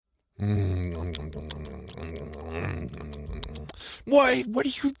Why? What are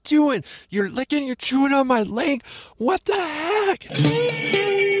you doing? You're licking, you're chewing on my leg. What the heck?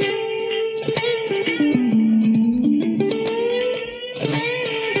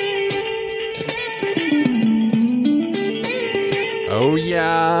 Oh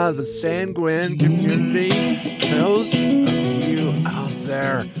yeah, the Sanguine community. Those of you out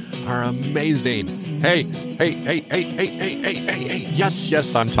there are amazing. Hey.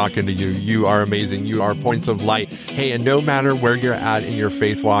 Yes, I'm talking to you. You are amazing. You are points of light. Hey, and no matter where you're at in your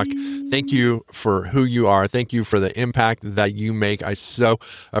faith walk, thank you for who you are. Thank you for the impact that you make. I so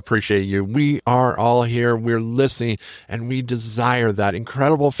appreciate you. We are all here. We're listening, and we desire that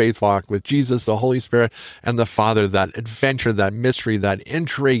incredible faith walk with Jesus, the Holy Spirit, and the Father, that adventure, that mystery, that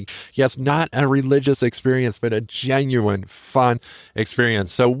intrigue. Yes, not a religious experience, but a genuine, fun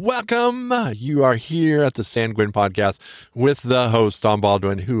experience. So welcome. You are here at the Sanguine Podcast with the host, Tom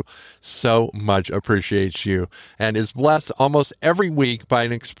Baldwin, who so much appreciates you and is blessed almost every week by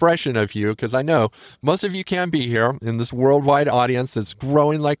an expression of you, because I know most of you can't be here in this worldwide audience that's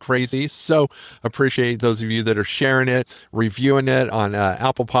growing like crazy. So appreciate those of you that are sharing it, reviewing it on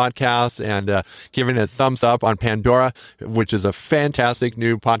Apple Podcasts, and giving it a thumbs up on Pandora, which is a fantastic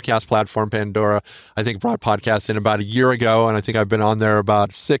new podcast platform. Pandora, I think, brought podcasts in about a year ago, and I think I've been on there about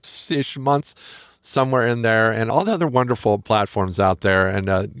 6-ish months, somewhere in there, and all the other wonderful platforms out there.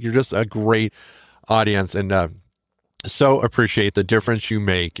 And you're just a great audience, and so appreciate the difference you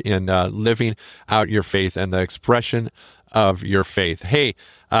make in living out your faith and the expression of your faith. Hey,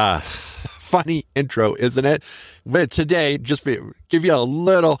 funny intro, isn't it? But today, just give you a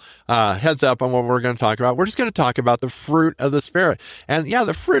little heads up on what we're going to talk about. We're just going to talk about the fruit of the Spirit. And yeah,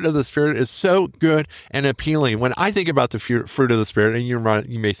 the fruit of the Spirit is so good and appealing. When I think about the fruit of the Spirit, and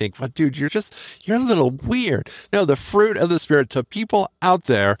you may think, well, dude, you're a little weird. No, the fruit of the Spirit, to people out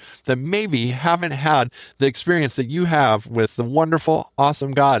there that maybe haven't had the experience that you have with the wonderful,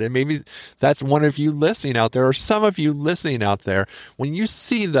 awesome God. And maybe that's one of you listening out there, or some of you listening out there. When you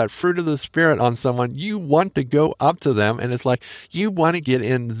see that fruit of the Spirit on someone, you want to go up to them, and it's like you want to get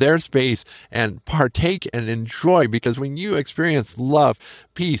in their space and partake and enjoy, because when you experience love,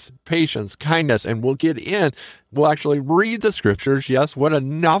 peace, patience, kindness, and we'll actually read the scriptures. Yes, what a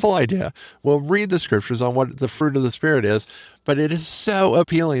novel idea. We'll read the scriptures on what the fruit of the Spirit is, but it is so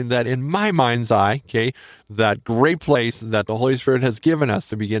appealing that in my mind's eye, okay, that great place that the Holy Spirit has given us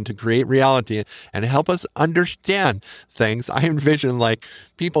to begin to create reality and help us understand things. I envision like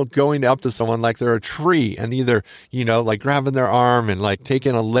people going up to someone like they're a tree and either, like grabbing their arm and like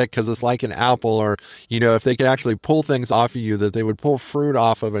taking a lick because it's like an apple, or, if they could actually pull things off of you, that they would pull fruit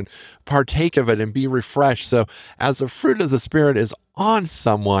off of and partake of it and be refreshed. So as the fruit of the Spirit is on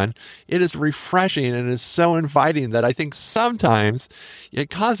someone, it is refreshing and is so inviting that I think sometimes it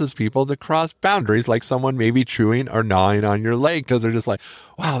causes people to cross boundaries, like someone maybe chewing or gnawing on your leg because they're just like,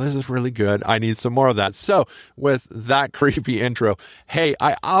 wow, this is really good. I need some more of that. So with that creepy intro, hey,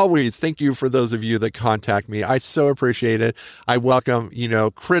 I always thank you for those of you that contact me. I so appreciate it. I welcome,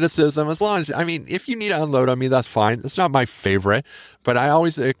 criticism, as long as, if you need to unload on me, that's fine. It's not my favorite, but I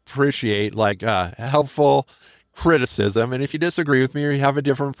always appreciate helpful criticism. And if you disagree with me or you have a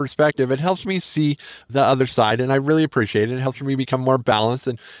different perspective, it helps me see the other side, and I really appreciate it. It helps me become more balanced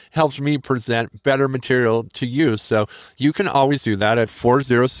and helps me present better material to you. So you can always do that at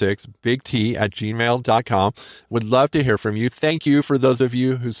 406bigt@gmail.com. Would love to hear from you. Thank you for those of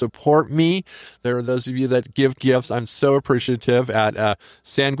you who support me. There are those of you that give gifts. I'm so appreciative at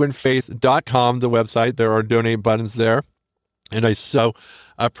sanguinefaith.com, the website. There are donate buttons there, and I so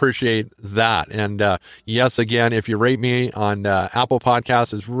appreciate that. And yes, again, if you rate me on Apple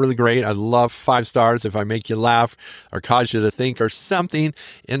Podcasts, it's really great. I love 5 stars if I make you laugh or cause you to think or something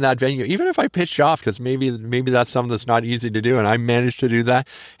in that venue, even if I pitch you off, because maybe that's something that's not easy to do and I managed to do that.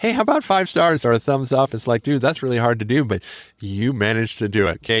 Hey, how about 5 stars or a thumbs up? It's like, dude, that's really hard to do, but you managed to do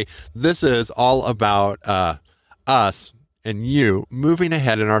it. Okay, this is all about us and you moving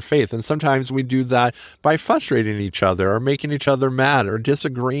ahead in our faith. And sometimes we do that by frustrating each other or making each other mad or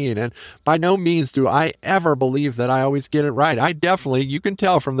disagreeing. And by no means do I ever believe that I always get it right. I definitely, you can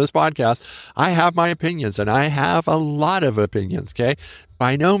tell from this podcast, I have my opinions, and I have a lot of opinions, okay?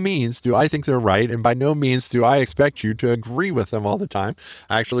 By no means do I think they're right, and by no means do I expect you to agree with them all the time.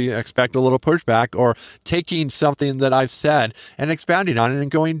 I actually expect a little pushback, or taking something that I've said and expounding on it and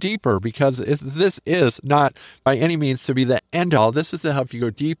going deeper, because this is not by any means to be the end all. This is to help you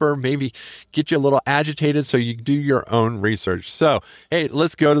go deeper, maybe get you a little agitated so you do your own research. So, hey,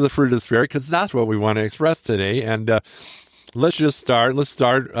 let's go to the fruit of the Spirit, because that's what we want to express today. And let's start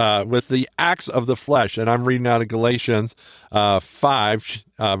with the acts of the flesh. And I'm reading out of Galatians 5,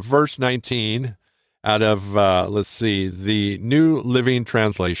 verse 19, out of, the New Living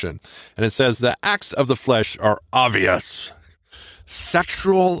Translation. And it says, the acts of the flesh are obvious.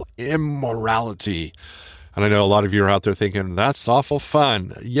 Sexual immorality. And I know a lot of you are out there thinking, that's awful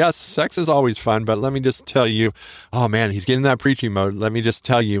fun. Yes, sex is always fun, but let me just tell you, oh man, he's getting that preaching mode. Let me just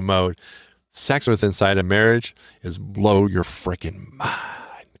tell you mode. Sex with inside a marriage is blow your freaking mind.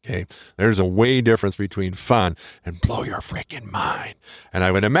 Okay. There's a way difference between fun and blow your freaking mind. And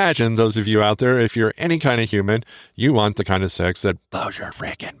I would imagine those of you out there, if you're any kind of human, you want the kind of sex that blows your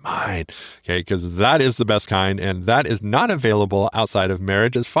freaking mind. Okay. Because that is the best kind. And that is not available outside of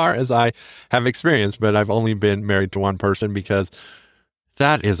marriage as far as I have experienced. But I've only been married to one person because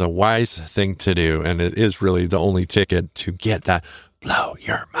that is a wise thing to do. And it is really the only ticket to get that blow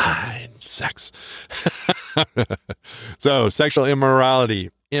your mind sex. So sexual immorality.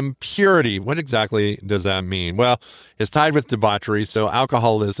 Impurity. What exactly does that mean? Well, it's tied with debauchery. So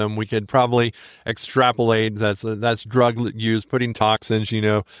alcoholism, we could probably extrapolate. That's drug use, putting toxins.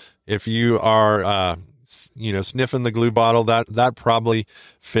 If you are, sniffing the glue bottle, that probably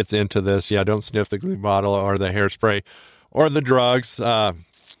fits into this. Yeah, don't sniff the glue bottle or the hairspray or the drugs.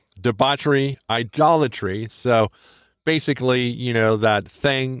 Debauchery, idolatry. So basically, that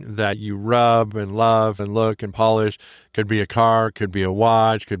thing that you rub and love and look and polish, could be a car, could be a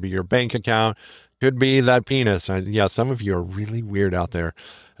watch, could be your bank account, could be that penis. Yeah, some of you are really weird out there.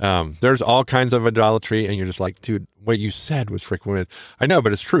 There's all kinds of idolatry, and you're just like, dude, what you said was freaking weird. I know,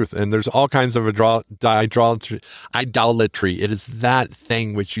 but it's truth. And there's all kinds of idolatry. It is that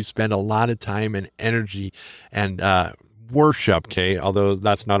thing which you spend a lot of time and energy and worship, okay? Although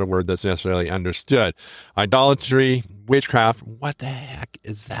that's not a word that's necessarily understood. Idolatry, witchcraft, what the heck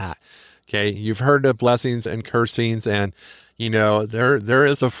is that? Okay, you've heard of blessings and cursings, and there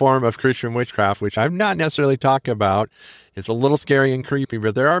is a form of Christian witchcraft, which I'm not necessarily talking about. It's a little scary and creepy,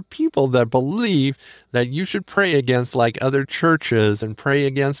 but there are people that believe that you should pray against like other churches and pray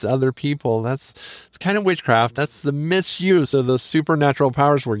against other people. It's kind of witchcraft. That's the misuse of the supernatural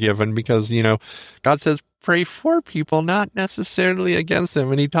powers we're given because, God says, pray for people, not necessarily against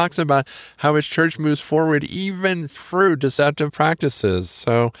them. And he talks about how his church moves forward even through deceptive practices.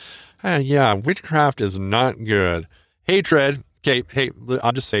 So, witchcraft is not good. Hatred. Okay, hey,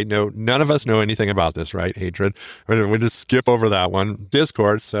 I'll just say no. None of us know anything about this, right? Hatred. We just skip over that one.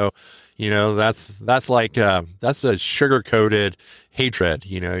 Discord. So, that's like that's a sugar-coated hatred.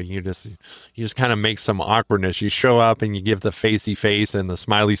 You just kind of make some awkwardness. You show up and you give the facey face and the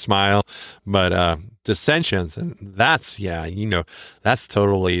smiley smile, but dissensions, and that's behind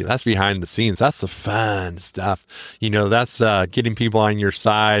the scenes. That's the fun stuff. That's getting people on your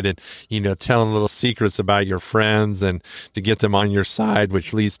side and telling little secrets about your friends and to get them on your side,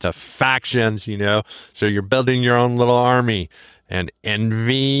 which leads to factions. So you're building your own little army. And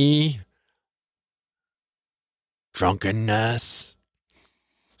envy, drunkenness.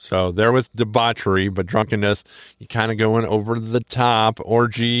 So there was debauchery, but drunkenness, you kind of going over the top.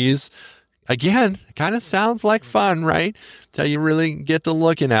 Orgies, again, kind of sounds like fun, right? Till you really get to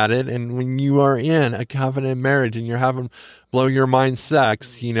looking at it. And when you are in a covenant marriage and you're having blow your mind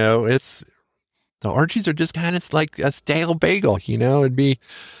sex, the orgies are just kind of like a stale bagel, it'd be,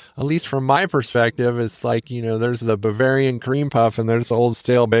 at least from my perspective, it's like, there's the Bavarian cream puff and there's the old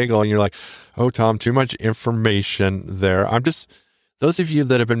stale bagel. And you're like, oh, Tom, too much information there. Those of you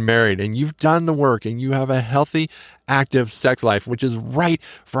that have been married and you've done the work and you have a healthy, active sex life, which is right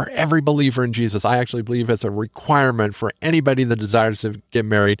for every believer in Jesus. I actually believe it's a requirement for anybody that desires to get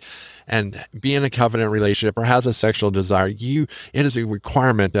married and be in a covenant relationship or has a sexual desire. It is a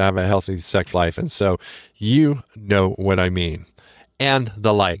requirement to have a healthy sex life. And so you know what I mean. And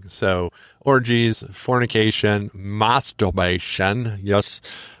the like. So orgies, fornication, masturbation. Yes,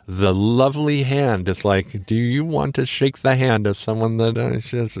 the lovely hand. It's like, do you want to shake the hand of someone that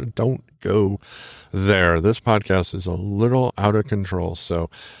says, don't go there? This podcast is a little out of control.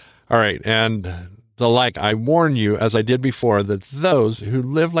 So, all right. And the like, I warn you, as I did before, that those who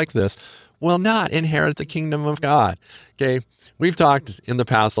live like this will not inherit the kingdom of God. Okay. We've talked in the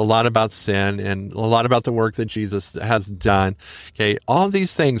past a lot about sin and a lot about the work that Jesus has done. Okay. All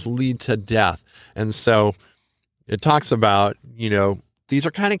these things lead to death. And so it talks about, these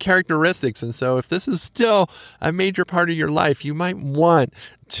are kind of characteristics. And so if this is still a major part of your life, you might want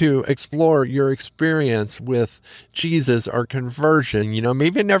to explore your experience with Jesus or conversion.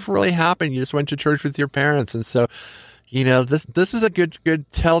 Maybe it never really happened. You just went to church with your parents. And so, this is a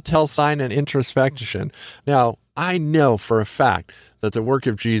good telltale sign and introspection. Now, I know for a fact that the work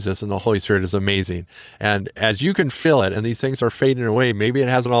of Jesus and the Holy Spirit is amazing. And as you can feel it, and these things are fading away, maybe it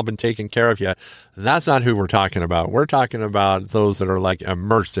hasn't all been taken care of yet. That's not who we're talking about. We're talking about those that are like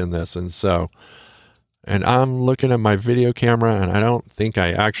immersed in this. And I'm looking at my video camera, and I don't think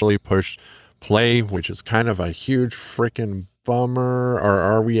I actually pushed play, which is kind of a huge freaking bummer. Or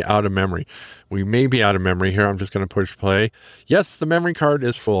are we out of memory? We may be out of memory here. I'm just going to push play. Yes, the memory card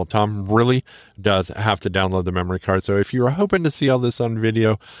is full. Tom really does have to download the memory card. So if you were hoping to see all this on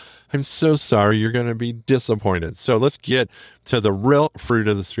video, I'm so sorry. You're going to be disappointed. So let's get to the real fruit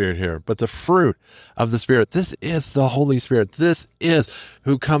of the Spirit here. But the fruit of the Spirit, this is the Holy Spirit. This is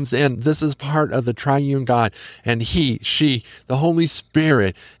who comes in. This is part of the triune God. And she, the Holy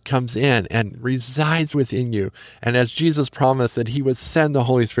Spirit comes in and resides within you. And as Jesus promised that he would send the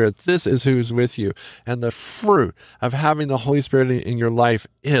Holy Spirit, this is who's with you. And the fruit of having the Holy Spirit in your life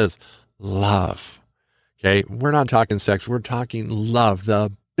is love. Okay, we're not talking sex. We're talking love,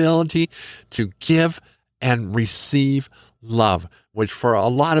 the ability to give and receive love, which for a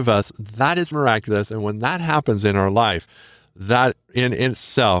lot of us, that is miraculous. And when that happens in our life, that in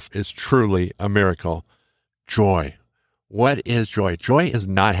itself is truly a miracle. Joy. What is joy? Joy is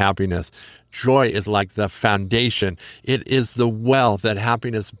not happiness. Joy is like the foundation. It is the well that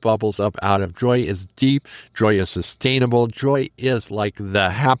happiness bubbles up out of. Joy is deep. Joy is sustainable. Joy is like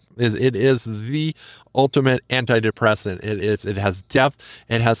it is the ultimate antidepressant. It has depth.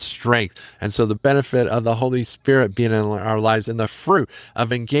 It has strength. And so the benefit of the Holy Spirit being in our lives and the fruit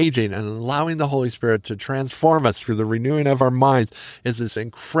of engaging and allowing the Holy Spirit to transform us through the renewing of our minds is this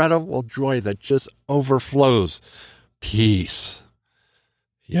incredible joy that just overflows. Peace.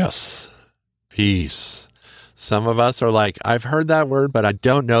 Yes. Peace. Some of us are like, I've heard that word, but I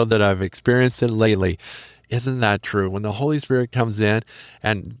don't know that I've experienced it lately. Isn't that true? When the Holy Spirit comes in,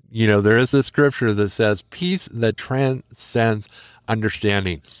 and, there is this scripture that says peace that transcends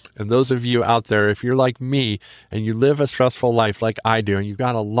understanding. And those of you out there, if you're like me and you live a stressful life like I do, and you've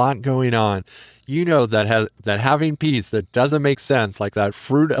got a lot going on, you know that having peace that doesn't make sense, like that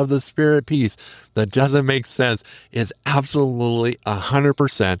fruit of the Spirit peace that doesn't make sense, is absolutely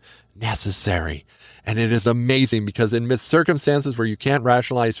 100% necessary. And it is amazing because in circumstances where you can't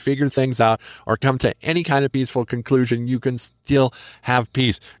rationalize, figure things out, or come to any kind of peaceful conclusion, you can still have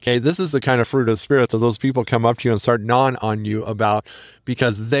peace. Okay, this is the kind of fruit of the Spirit that those people come up to you and start gnawing on you about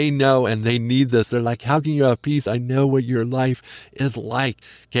because they know and they need this. They're like, how can you have peace? I know what your life is like.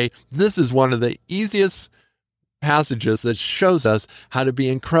 Okay, this is one of the easiest passages that shows us how to be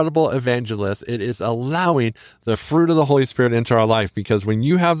incredible evangelists. It is allowing the fruit of the Holy Spirit into our life, because when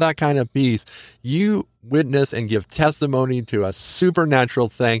you have that kind of peace, you witness and give testimony to a supernatural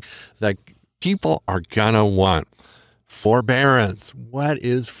thing that people are gonna want. Forbearance. What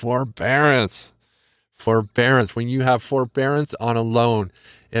is forbearance? Forbearance. When you have forbearance on a loan,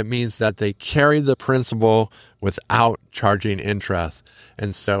 it means that they carry the principal without charging interest.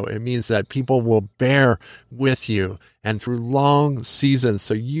 And so it means that people will bear with you and through long seasons.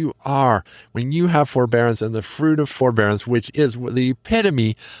 So when you have forbearance and the fruit of forbearance, which is the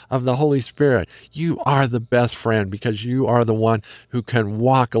epitome of the Holy Spirit, you are the best friend because you are the one who can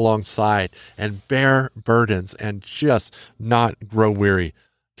walk alongside and bear burdens and just not grow weary.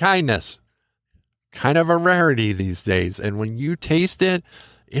 Kindness, kind of a rarity these days. And when you taste it,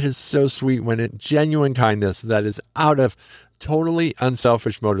 it is so sweet when genuine kindness that is out of totally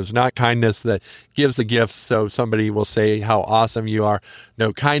unselfish motives, not kindness that gives a gift so somebody will say how awesome you are.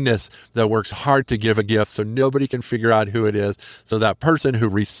 No, kindness that works hard to give a gift so nobody can figure out who it is. So that person who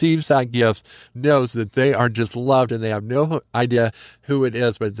receives that gift knows that they are just loved and they have no idea who it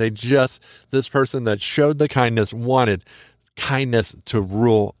is, but this person that showed the kindness wanted kindness to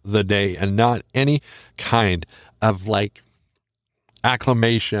rule the day and not any kind of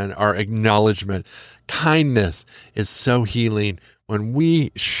acclamation or acknowledgement. Kindness is so healing when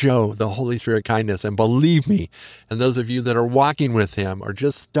we show the Holy Spirit kindness. And believe me, and those of you that are walking with him or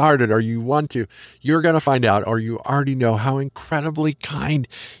just started or you want to, you're going to find out, or you already know, how incredibly kind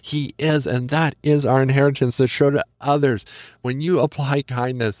he is. And that is our inheritance to show to others. When you apply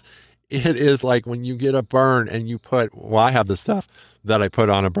kindness, it is like when you get a burn and I have this stuff that I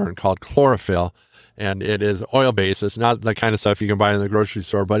put on a burn called chlorophyll. And it is oil-based. It's not the kind of stuff you can buy in the grocery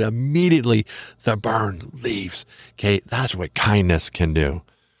store, but immediately the burn leaves. Okay, that's what kindness can do.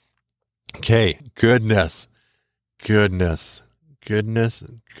 Okay, goodness. Goodness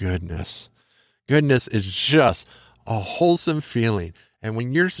is just a wholesome feeling. And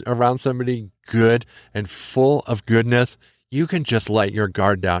when you're around somebody good and full of goodness, you can just let your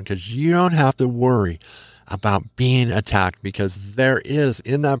guard down because you don't have to worry about being attacked, because there is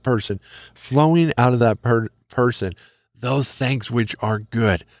in that person, flowing out of that person those things which are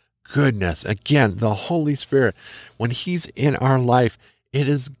good. Goodness. Again, the Holy Spirit, when he's in our life, it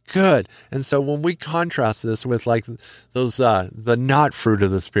is good. And so when we contrast this with like those, the not fruit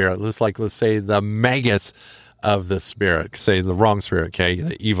of the Spirit, let's say the maggots of the Spirit, say the wrong spirit, okay,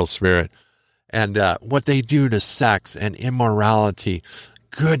 the evil spirit, and what they do to sex and immorality,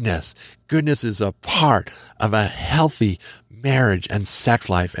 goodness is a part of a healthy marriage and sex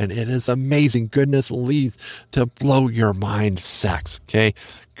life. And it is amazing. Goodness leads to blow your mind sex. Okay.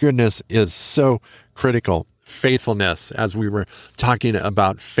 Goodness is so critical. Faithfulness, as we were talking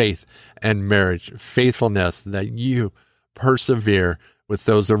about faith and marriage, faithfulness, that you persevere with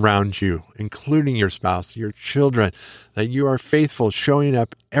those around you, including your spouse, your children, that you are faithful, showing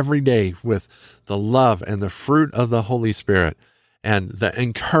up every day with the love and the fruit of the Holy Spirit and the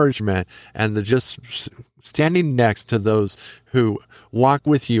encouragement and the just standing next to those who walk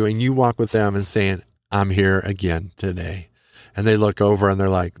with you and you walk with them and saying, I'm here again today. And they look over and they're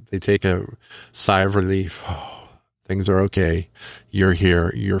like, they take a sigh of relief. Oh, things are okay. You're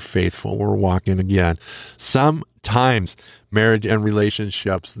here. You're faithful. We're walking again. Sometimes marriage and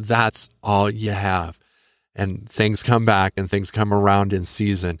relationships, that's all you have. And things come back and things come around in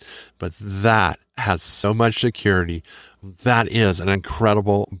season. But that has so much security. That is an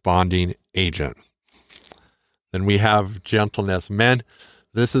incredible bonding agent. Then we have gentleness. Men,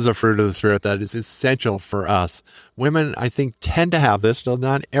 this is a fruit of the Spirit that is essential for us. Women, I think, tend to have this, though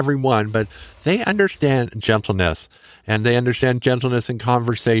not everyone, but they understand gentleness, and they understand gentleness in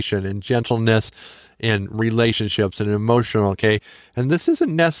conversation and gentleness in relationships and emotional, okay? And this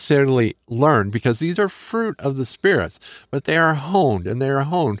isn't necessarily learned because these are fruit of the spirits, but they are honed, and they are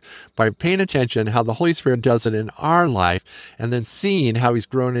honed by paying attention how the Holy Spirit does it in our life and then seeing how he's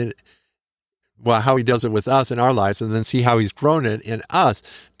grown it, well, how he does it with us in our lives, and then see how he's grown it in us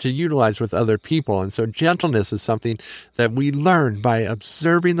to utilize with other people. And so gentleness is something that we learn by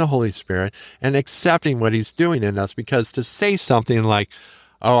observing the Holy Spirit and accepting what he's doing in us, because to say something like,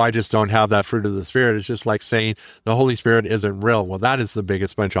 oh, I just don't have that fruit of the Spirit, it's just like saying the Holy Spirit isn't real. Well, that is the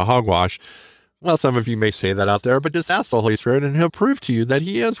biggest bunch of hogwash. Well, some of you may say that out there, but just ask the Holy Spirit and he'll prove to you that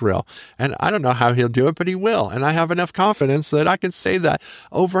he is real. And I don't know how he'll do it, but he will. And I have enough confidence that I can say that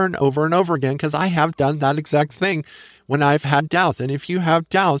over and over and over again, because I have done that exact thing when I've had doubts. And if you have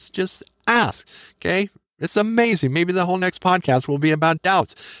doubts, just ask, okay? It's amazing. Maybe the whole next podcast will be about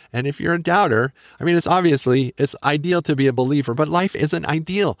doubts. And if you're a doubter, I mean, it's ideal to be a believer, but life isn't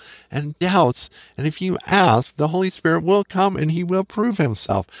ideal. And doubts, and if you ask, the Holy Spirit will come and he will prove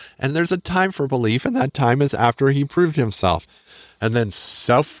himself. And there's a time for belief, and that time is after he proved himself. And then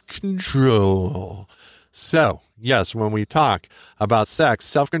self-control. So, yes, when we talk about sex,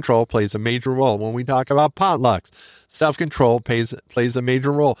 self-control plays a major role. When we talk about potlucks, self-control plays a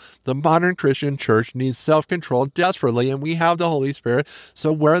major role. The modern Christian church needs self-control desperately, and we have the Holy Spirit.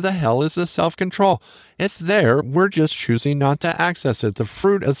 So where the hell is the self-control? It's there. We're just choosing not to access it. The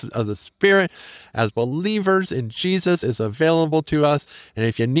fruit of the Spirit as believers in Jesus is available to us. And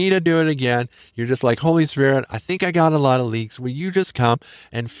if you need to do it again, you're just like, Holy Spirit, I think I got a lot of leaks. Will you just come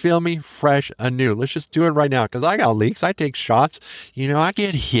and fill me fresh anew? Let's just do it right now, because I got leaks. I take shots. I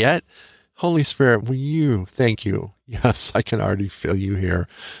get hit. Holy Spirit, will you? Thank you. Yes, I can already feel you here.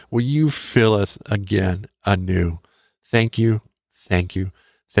 Will you fill us again anew? Thank you. Thank you.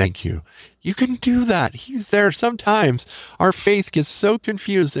 Thank you. You can do that. He's there. Sometimes our faith gets so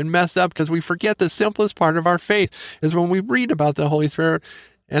confused and messed up because we forget the simplest part of our faith is when we read about the Holy Spirit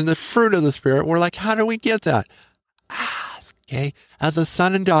and the fruit of the Spirit. We're like, how do we get that? Ask, okay? As a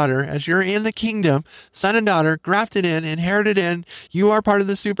son and daughter, as you're in the kingdom, son and daughter, grafted in, inherited in, you are part of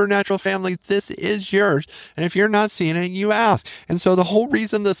the supernatural family. This is yours. And if you're not seeing it, you ask. And so the whole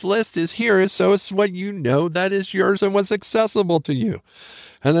reason this list is here is so it's what you know that is yours and what's accessible to you.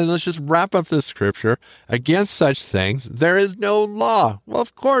 And then let's just wrap up this scripture. Against such things, there is no law. Well,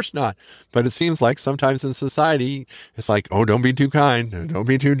 of course not. But it seems like sometimes in society, it's like, oh, don't be too kind. Don't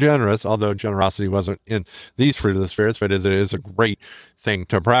be too generous. Although generosity wasn't in these fruit of the spirits, but it is a great thing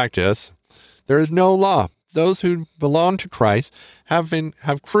to practice. There is no law. Those who belong to Christ have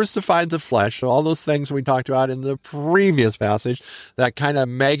crucified the flesh. So all those things we talked about in the previous passage, that kind of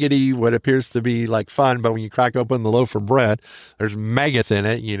maggoty, what appears to be like fun, but when you crack open the loaf of bread, there's maggots in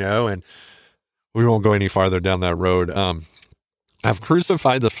it, and we won't go any farther down that road. Have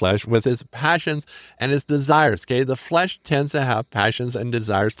crucified the flesh with its passions and its desires. Okay, the flesh tends to have passions and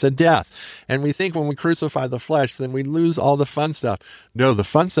desires to death. And we think when we crucify the flesh, then we lose all the fun stuff. No, the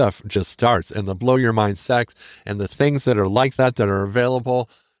fun stuff just starts, and the blow your mind sex and the things that are like that are available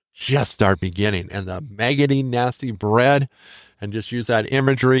just start beginning. And the maggoty, nasty bread and just use that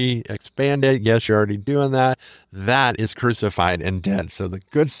imagery, expand it. Yes, you're already doing that. That is crucified and dead. So the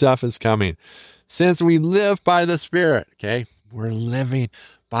good stuff is coming. Since we live by the Spirit, okay, we're living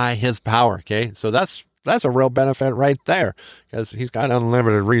by his power, okay? So that's a real benefit right there, because he's got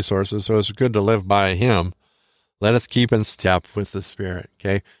unlimited resources, so it's good to live by him. Let us keep in step with the Spirit,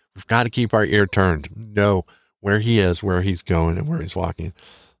 okay? We've got to keep our ear turned, know where he is, where he's going, and where he's walking.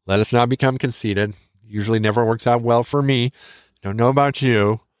 Let us not become conceited. Usually never works out well for me. Don't know about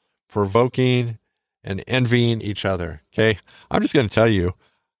you. Provoking and envying each other, okay? I'm just going to tell you,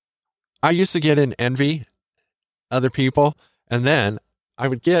 I used to get in envy other people, and then I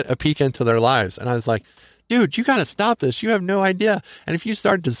would get a peek into their lives, and I was like, dude, you got to stop this. You have no idea. And if you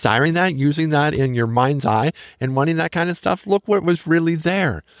start desiring that, using that in your mind's eye and wanting that kind of stuff, look what was really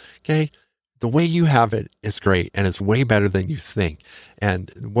there. Okay. The way you have it is great, and it's way better than you think.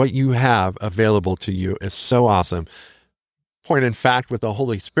 And what you have available to you is so awesome. Point in fact, with the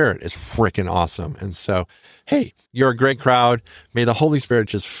Holy Spirit is freaking awesome. And so, hey, you're a great crowd. May the Holy Spirit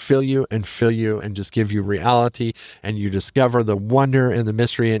just fill you and just give you reality, and you discover the wonder and the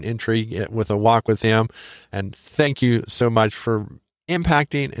mystery and intrigue with a walk with him. And thank you so much for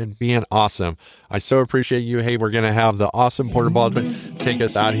impacting and being awesome. I so appreciate you. Hey, we're going to have the awesome Porter Baldwin take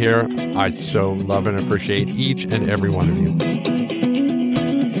us out here. I so love and appreciate each and every one of you.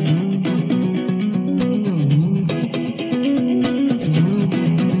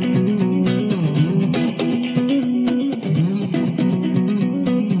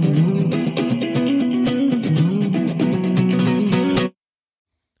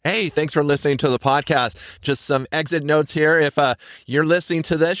 Hey, thanks for listening to the podcast. Just some exit notes here. If you're listening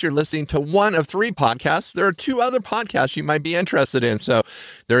to this, you're listening to one of 3 podcasts. There are 2 other podcasts you might be interested in. So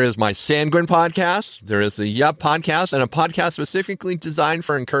there is my Sanguine podcast. There is the Yup podcast, and a podcast specifically designed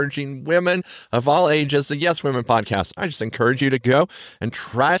for encouraging women of all ages, the Yes Women podcast. I just encourage you to go and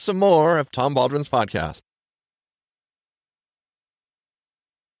try some more of Tom Baldwin's podcast.